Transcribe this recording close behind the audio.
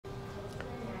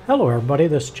Hello everybody,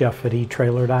 this is Jeff at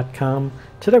etrailer.com.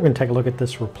 Today we're going to take a look at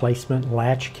this replacement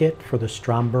latch kit for the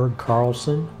Stromberg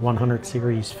Carlson 100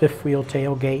 series fifth wheel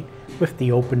tailgate with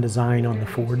the open design on the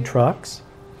Ford trucks.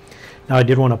 Now I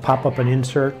did want to pop up an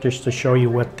insert just to show you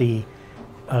what the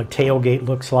tailgate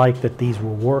looks like that these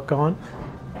will work on.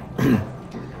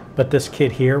 But this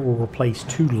kit here will replace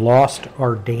two lost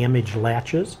or damaged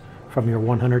latches from your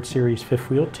 100 series fifth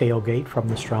wheel tailgate from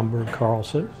the Stromberg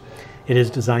Carlson. It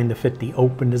is designed to fit the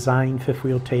open design fifth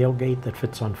wheel tailgate that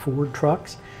fits on Ford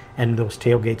trucks, and those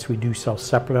tailgates we do sell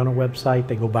separate on our website.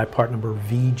 They go by part number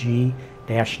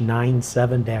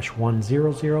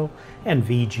VG-97-100 and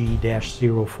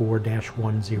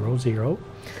VG-04-100.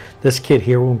 This kit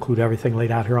here will include everything laid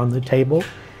out here on the table.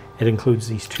 It includes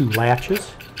these two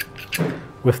latches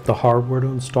with the hardware to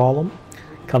install them.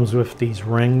 Comes with these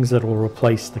rings that will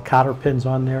replace the cotter pins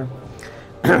on there.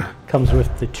 Comes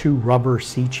with the two rubber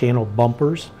C-channel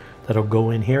bumpers that'll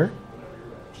go in here.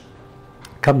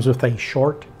 Comes with a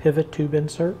short pivot tube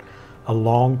insert, a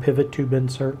long pivot tube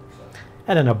insert,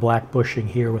 and then a black bushing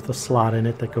here with a slot in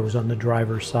it that goes on the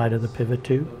driver's side of the pivot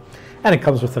tube. And it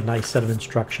comes with a nice set of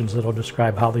instructions that'll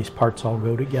describe how these parts all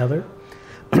go together.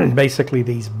 Basically,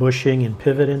 these bushing and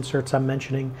pivot inserts I'm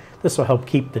mentioning, this will help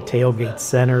keep the tailgate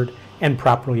centered and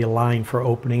properly aligned for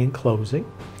opening and closing.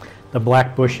 The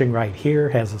black bushing right here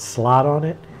has a slot on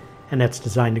it, and that's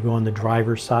designed to go on the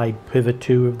driver's side pivot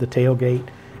tube of the tailgate.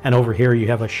 And over here you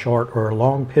have a short or a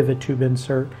long pivot tube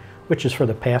insert, which is for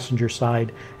the passenger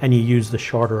side, and you use the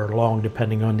shorter or long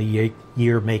depending on the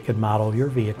year, make, and model of your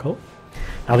vehicle.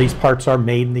 Now these parts are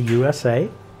made in the USA.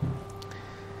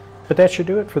 But that should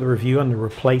do it for the review on the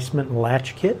replacement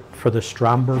latch kit for the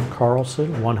Stromberg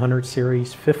Carlson 100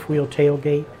 series fifth wheel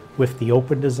tailgate with the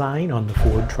open design on the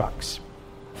Ford trucks.